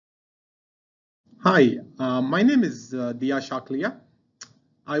Hi, my name is Diaa Shakleya.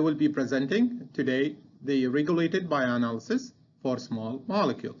 I will be presenting today the regulated bioanalysis for small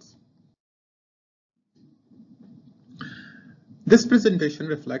molecules. This presentation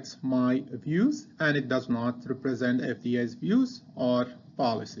reflects my views and it does not represent FDA's views or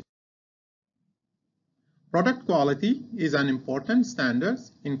policy. Product quality is an important standard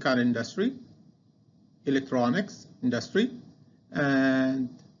in car industry, electronics industry, and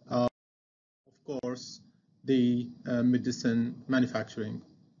of course, the medicine manufacturing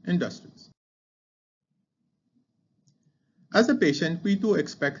industries. As a patient, we do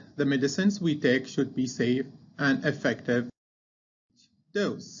expect the medicines we take should be safe and effective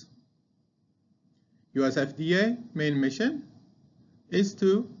dose. US FDA main mission is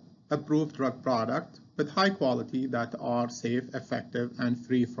to approve drug products with high quality that are safe, effective, and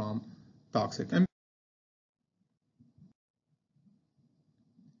free from toxic impurities.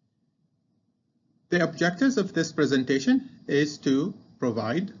 The objectives of this presentation is to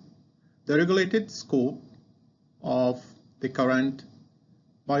provide the regulated scope of the current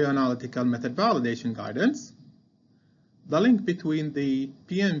bioanalytical method validation guidance, the link between the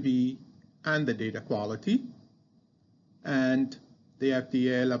BMV and the data quality, and the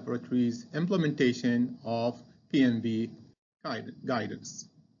FDA laboratory's implementation of BMV guidance.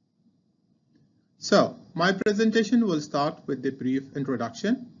 So, my presentation will start with the brief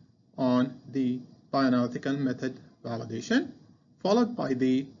introduction on the bioanalytical method validation, followed by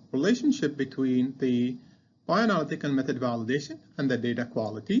the relationship between the bioanalytical method validation and the data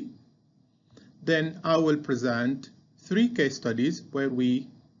quality. Then I will present 3 case studies where we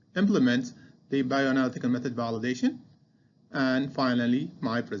implement the bioanalytical method validation, and finally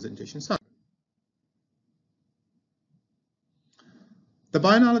my presentation summary. The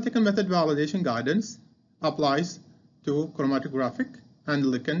bioanalytical method validation guidance applies to chromatographic and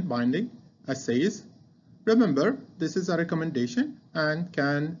ligand binding assays. Remember, this is a recommendation and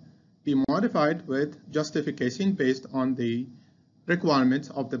can be modified with justification based on the requirements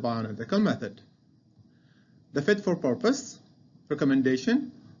of the bioanalytical method. The fit for purpose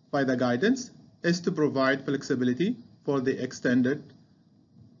recommendation by the guidance is to provide flexibility for the extent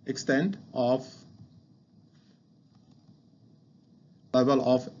of level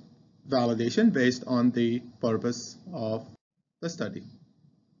of validation based on the purpose of the study.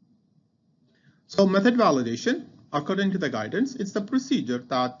 So method validation, according to the guidance, it's the procedure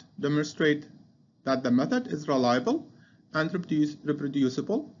that demonstrates that the method is reliable and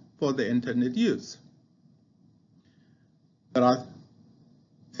reproducible for the intended use. There are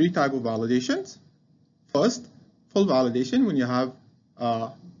 3 types of validations. First, full validation when you have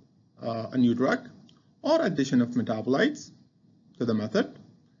a new drug or addition of metabolites to the method.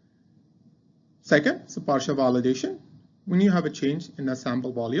 Second, it's a partial validation when you have a change in a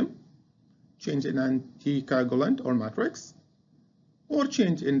sample volume, change in anticoagulant or matrix, or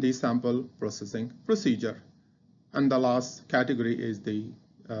change in the sample processing procedure. And the last category is the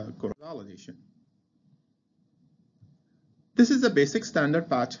core validation. This is a basic standard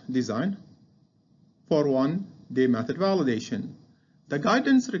batch design for one-day method validation. The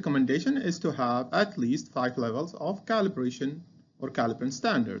guidance recommendation is to have at least 5 levels of calibration or calibrant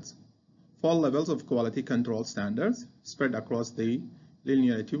standards, 4 levels of quality control standards spread across the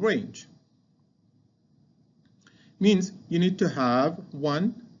linearity range. Means you need to have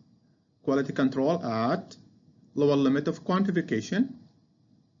 1 quality control at lower limit of quantification,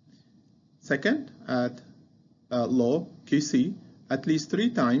 second at low QC at least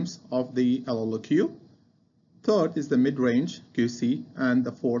 3 times of the LLOQ, third is the mid-range QC, and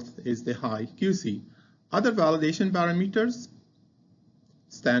the fourth is the high QC. Other validation parameters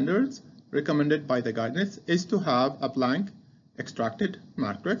standards recommended by the guidance is to have a blank extracted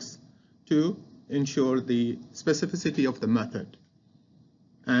matrix to ensure the specificity of the method,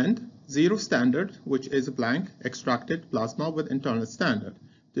 and 0 standard, which is a blank extracted plasma with internal standard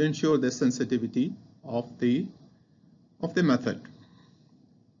to ensure the sensitivity of the method.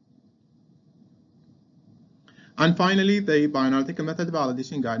 And finally, the bioanalytical method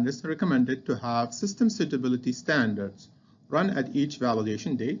validation guidance recommended to have system suitability standards run at each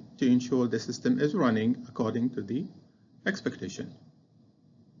validation day to ensure the system is running according to the expectation.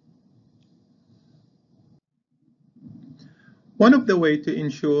 One of the ways to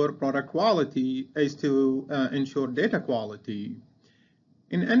ensure product quality is to ensure data quality.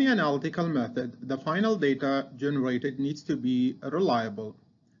 In any analytical method, the final data generated needs to be reliable.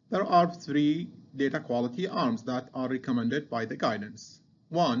 There are 3 data quality arms that are recommended by the guidance.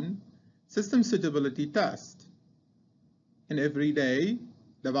 1, system suitability test. And every day,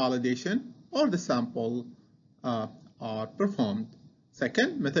 the validation or the sample are performed.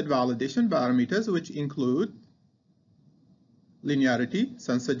 Second, method validation parameters, which include linearity,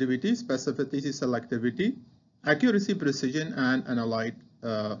 sensitivity, specificity, selectivity, accuracy, precision, and analyte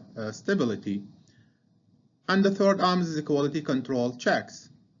stability. And the third arm is the quality control checks.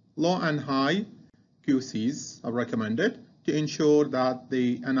 Low and high QCs are recommended to ensure that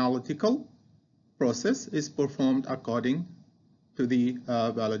the analytical process is performed according to the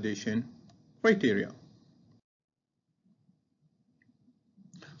validation criteria.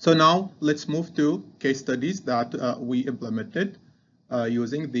 So now let's move to case studies that we implemented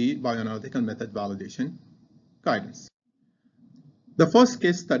using the bioanalytical method validation guidance. The first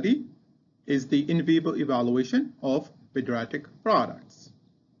case study is the in vivo evaluation of pediatric products.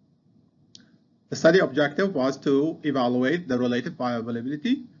 The study objective was to evaluate the relative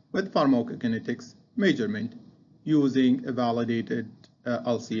bioavailability with pharmacokinetics measurement using a validated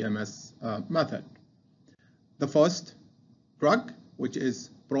LC-MS method. The first drug, which is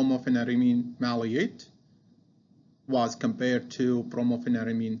Brompheniramine maleate, was compared to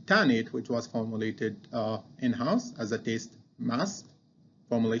Brompheniramine tannate, which was formulated in-house as a taste mask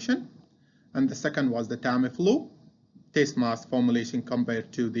formulation. And the second was the Tamiflu taste mask formulation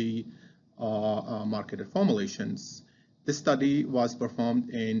compared to the marketed formulations. This study was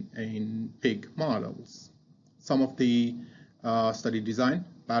performed in pig models. Some of the study design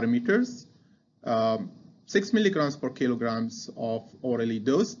parameters: 6 milligrams per kilograms of orally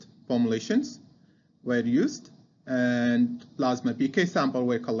dosed formulations were used, and plasma PK sample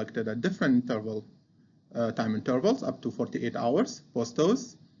were collected at different time intervals up to 48 hours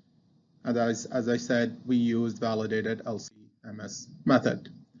post-dose. And as I said, we used validated LC-MS method.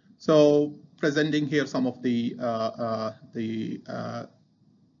 So presenting here some of the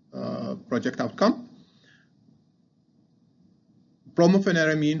project outcome.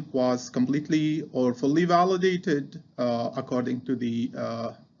 Brompheniramine was completely or fully validated according to the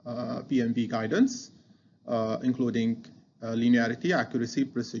BMV guidance, including linearity, accuracy,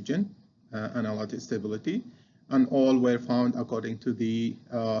 precision, analytic stability, and all were found according to the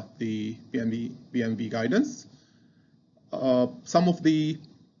BMV guidance. Some of the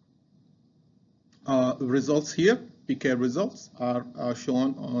results here, PK results, are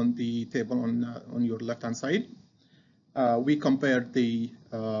shown on the table on your left-hand side. We compared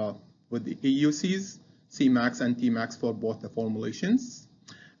with the AUCs, Cmax and Tmax for both the formulations.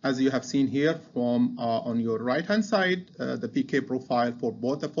 As you have seen here from on your right-hand side, the PK profile for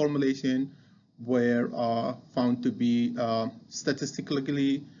both the formulation were found to be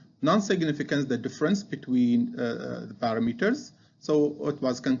statistically non-significant, the difference between the parameters. So it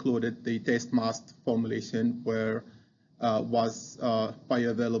was concluded the taste mask formulation was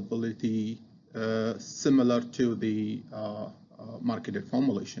bioavailability similar to the marketed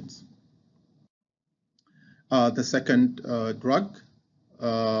formulations. The second drug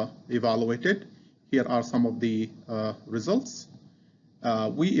evaluated, here are some of the results.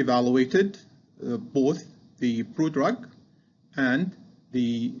 We evaluated both the prodrug and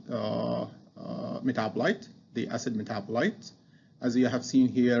the metabolite, the acid metabolite. As you have seen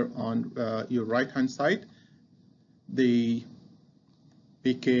here on your right-hand side, the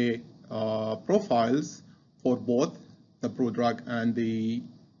PK profiles for both the prodrug and the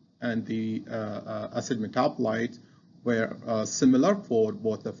acid metabolite were similar for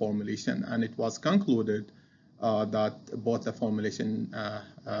both the formulation, and it was concluded that both the formulation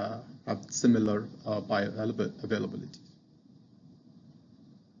have similar bioavailability.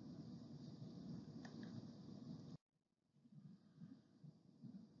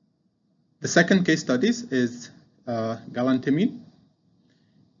 The second case study is Galantamine.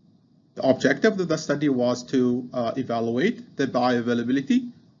 The objective of the study was to evaluate the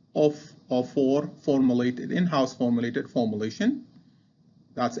bioavailability of 4 formulated, in-house formulated formulation.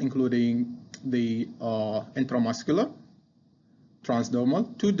 That's including the intramuscular,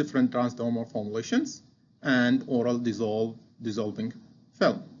 transdermal, 2 different transdermal formulations, and oral dissolving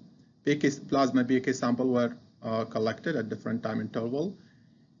film. Plasma PK sample were collected at different time interval,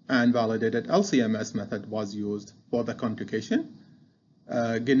 and validated LC-MS method was used for the quantification.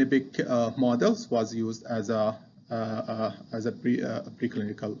 Guinea pig models was used as a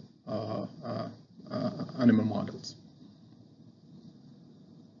preclinical animal models.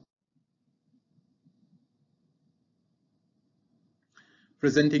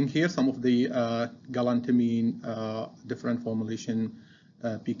 Presenting here some of the Galantamine different formulation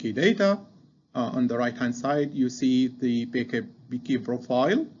PK data. On the right-hand side, you see the PK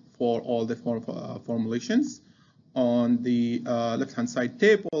profile for all the formulations. On the left-hand side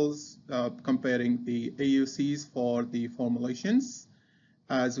tables, comparing the AUCs for the formulations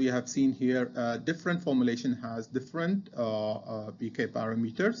as we have seen here, different formulation has different PK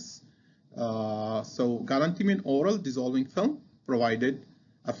parameters. So galantamine oral dissolving film provided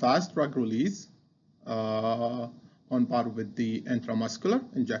a fast drug release on par with the intramuscular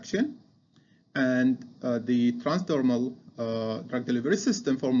injection, and the transdermal drug delivery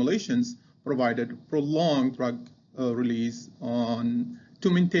system formulations provided prolonged drug release to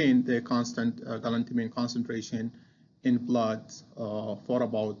maintain the constant galantamine concentration in blood for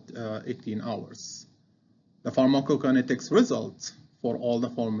about 18 hours. The pharmacokinetics results for all the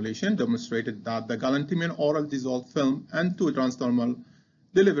formulation demonstrated that the galantamine oral dissolved film and two transdermal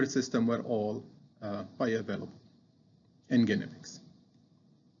delivery system were all bioavailable in guinea pigs.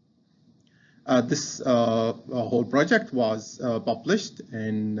 This whole project was published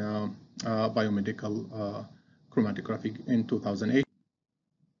in Biomedical Chromatography in 2008.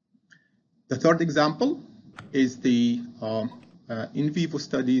 The third example is the in vivo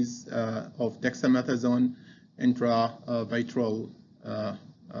studies of dexamethasone intravitreal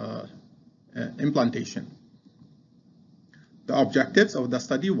implantation. The objectives of the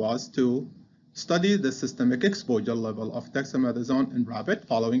study was to study the systemic exposure level of dexamethasone in rabbit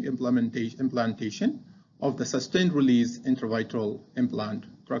following implantation of the sustained release intravitreal implant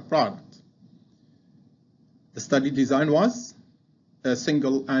drug product. The study design was a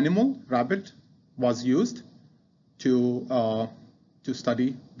single animal, rabbit, was used to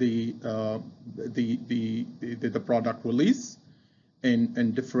study the product release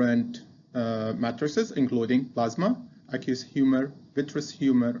in different matrices, including plasma, aqueous humor, vitreous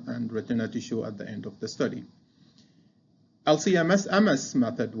humor, and retina tissue at the end of the study. LC-MS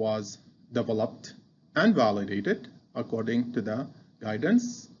method was developed and validated according to the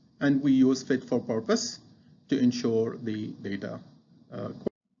guidance, and we use fit for purpose to ensure the data.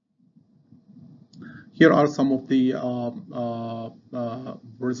 Here are some of the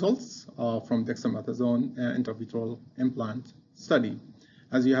results from dexamethasone intravitreal implant study.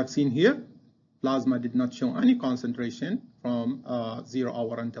 As you have seen here, plasma did not show any concentration from 0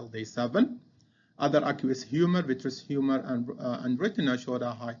 hour until day 7. Other aqueous humor, vitreous humor, and retina showed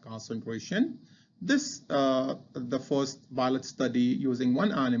a high concentration. This, the first pilot study using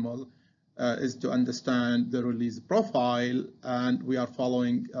one animal, is to understand the release profile, and we are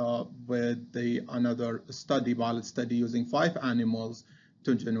following with another study, pilot study, using 5 animals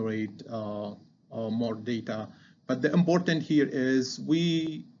to generate more data. But the important here is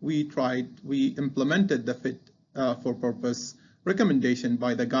we implemented the fit for purpose recommendation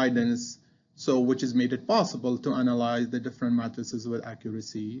by the guidance, which has made it possible to analyze the different matrices with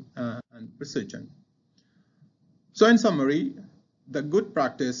accuracy and precision. So in summary, the good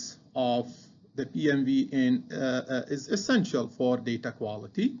practice of the BMV is essential for data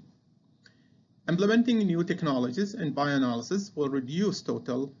quality. Implementing new technologies in bioanalysis will reduce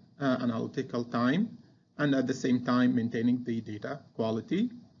total analytical time, and at the same time maintaining the data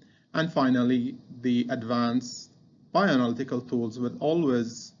quality. And finally, the advanced bioanalytical tools will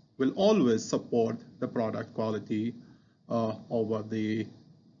always support the product quality over the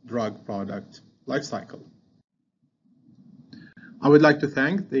drug product life cycle. I would like to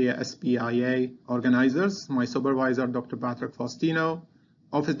thank the SBIA organizers, my supervisor, Dr. Patrick Faustino,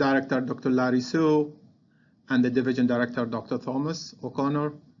 Office Director, Dr. Larry Sue, and the Division Director, Dr. Thomas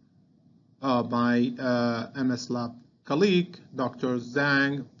O'Connor, my MS Lab colleague, Dr.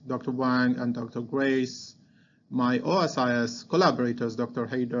 Zhang, Dr. Wang, and Dr. Grace, my OSIS collaborators, Dr.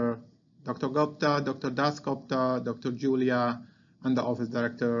 Haider, Dr. Gupta, Dr. Das Gupta, Dr. Julia, and the Office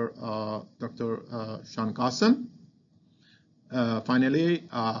Director, Dr. Sean Qasim. Finally,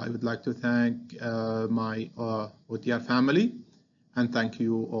 I would like to thank my OTR family, and thank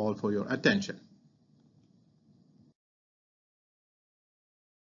you all for your attention.